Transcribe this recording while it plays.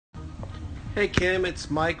Hey Kim,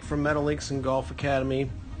 it's Mike from Metal Links and Golf Academy.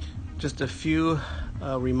 Just a few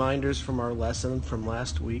reminders from our lesson from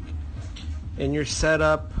last week. In your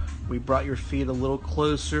setup, we brought your feet a little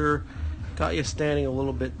closer, got you standing a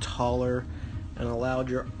little bit taller, and allowed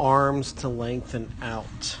your arms to lengthen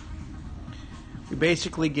out. We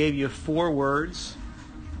basically gave you 4 words.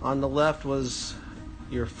 On the left was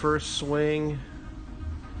your first or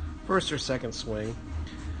second swing.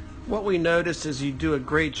 What we noticed is you do a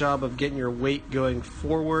great job of getting your weight going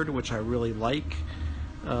forward, which I really like.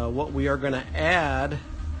 What we are going to add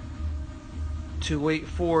to weight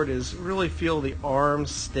forward is really feel the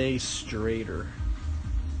arms stay straighter.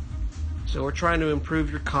 So we're trying to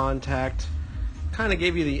improve your contact. Kind of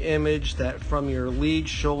gave you the image that from your lead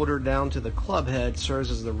shoulder down to the club head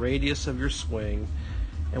serves as the radius of your swing,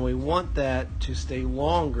 and we want that to stay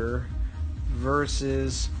longer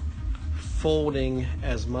versus folding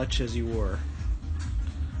as much as you were.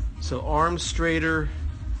 So arms straighter,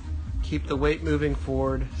 keep the weight moving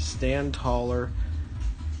forward, stand taller,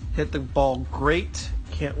 hit the ball great.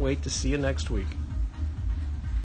 Can't wait to see you next week.